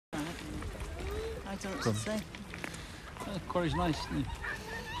I don't know what to say. Quarry's nice, isn't it?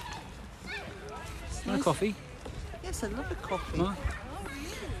 It's Want nice. a coffee? Yes, I love a coffee. Huh?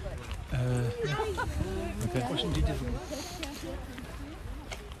 Okay. Wasn't too difficult.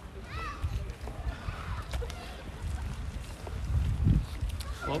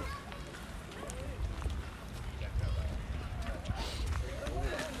 Well,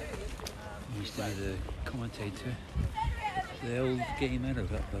 he used to be the commentator, the old Gay Meadow,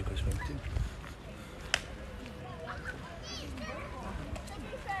 that bloke I spoke to.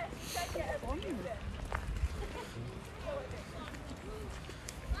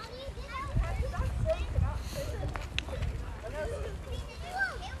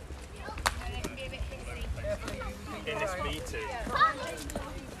 In this meeting,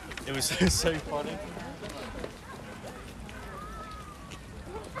 it was so funny.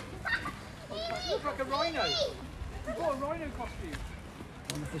 Looks like a rhino. You've got a rhino costume. I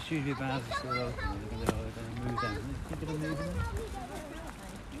wonder if the studio bars are still open. They're going to move them. Think they're moving them?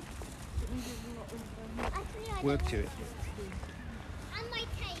 Work to it. And my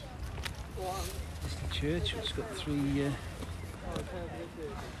tail. It's the church. It's got three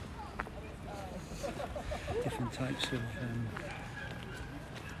different types of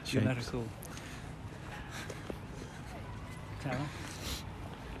geometrical tower.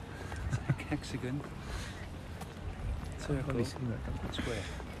 Hexagon. Circle. Square.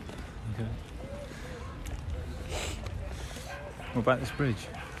 Okay. What about this bridge?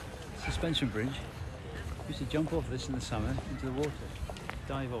 Suspension bridge. Used to jump off this in the summer into the water.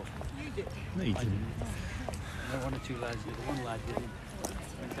 Dive off. No, you I didn't. No, one or two lads did. One lad did.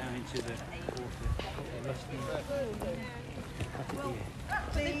 Went down into the water. Cut it here.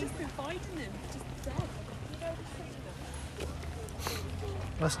 They've just been fighting him. Just dead.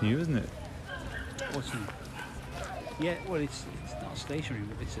 That's new, isn't it? What's new? Yeah, well, it's not stationary,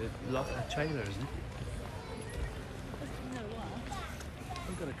 but it's a trailer, isn't it?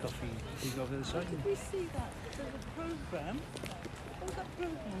 We've got a coffee. We go over the side. Did we see that? There was a programme. What was that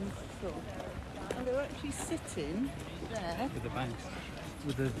programme we saw? And they were actually sitting there. With the banks,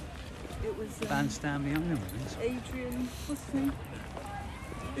 with the It was bandstand behind them. I think. Adrian, what's his name?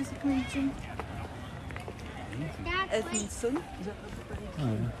 Who's the comedian? Edmondson. Oh,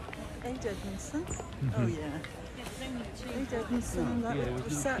 yeah. Ade Edmondson. Oh yeah. Ade Edmondson and that Yeah, there were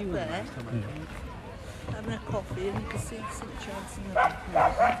was no sat queue there last time I came. having a coffee, and you could see St Chad's and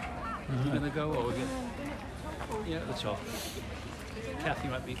everything. We're going to go over again. Yeah, at the top. Kathy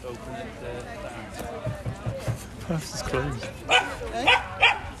might be open at the band. Perhaps it's closed. It's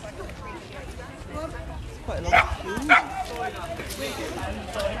quite a long queue.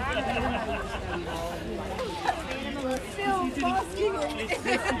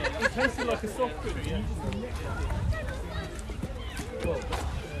 It tasted like a soft drink. You just nicked it.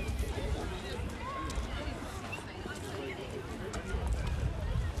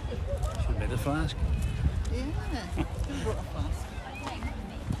 Should have made a flask. Yeah. Brought a flask.